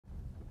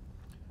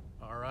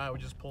All right, we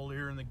just pulled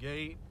here in the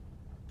gate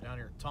down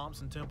here at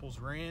Thompson Temple's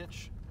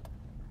Ranch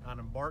out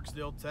in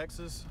Barksdale,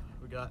 Texas.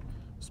 We got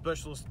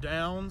Specialist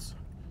Downs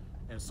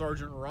and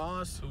Sergeant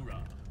Ross.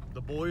 Hoorah.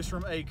 The boys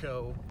from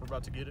ACO. We're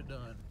about to get it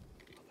done.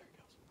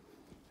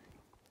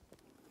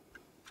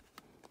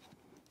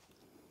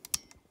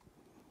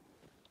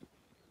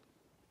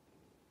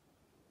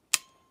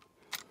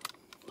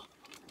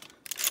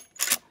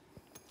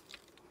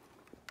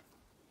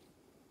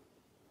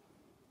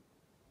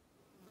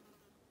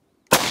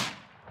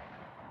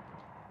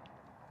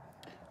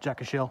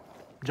 Jack a shell.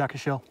 Jack a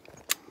shell.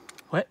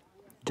 What?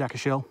 Jack a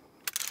shell.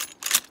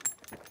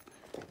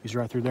 He's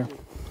right through there.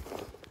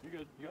 You're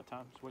good. You got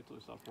time. Just wait till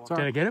he stops walking.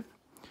 Did I get him?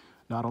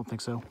 No, I don't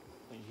think so.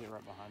 I think you hit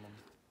right behind him.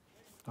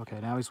 Okay,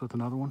 now he's with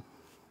another one.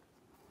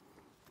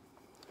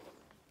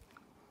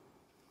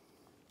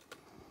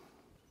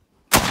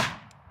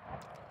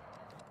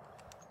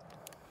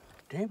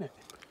 Damn it.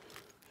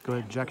 Go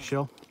ahead, Jack a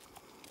shell.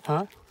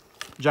 Huh?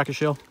 Jack a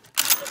shell.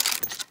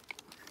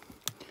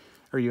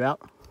 Are you out?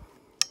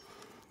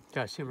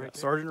 Yeah, I see him right there.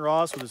 Sergeant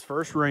Ross with his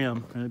first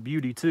ram, and a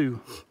beauty too.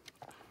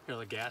 Feel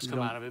the gas come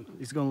out of him.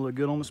 He's gonna look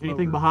good on the smoker.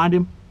 Anything behind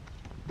him?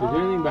 Is there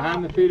anything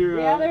behind the feeder?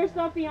 Yeah, there's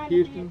stuff behind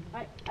Houston? the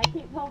feeder. I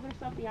can't tell if there's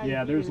stuff behind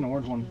Yeah, the there's an feeder.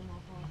 orange one.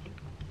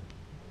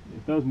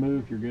 If those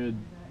move, you're good.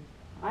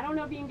 I don't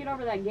know if you can get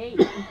over that gate.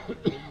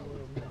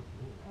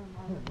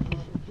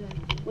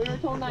 We were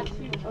told not to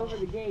shoot over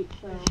the gate,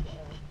 so.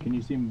 Can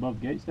you see him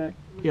above gate stack?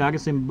 Yeah, I can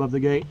see him above the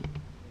gate.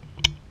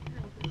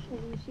 Can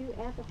you shoot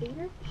at the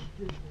feeder?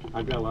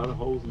 I've got a lot of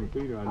holes in the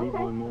feeder. I need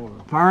Okay. one more.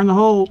 Fire in the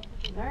hole.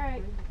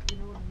 Alright.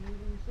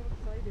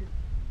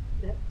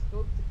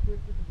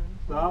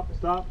 Stop,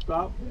 stop,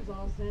 stop.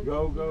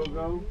 Go, go,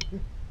 go.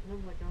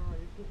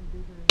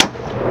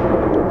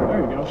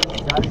 There you go.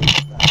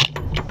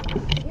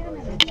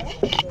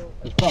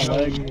 It's front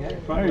leg.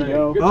 There you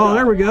go. Good Oh, job.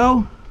 there we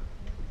go.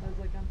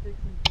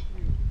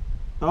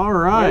 All There you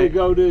right.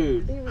 go,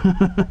 dude.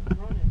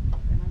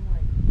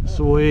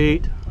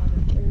 Sweet.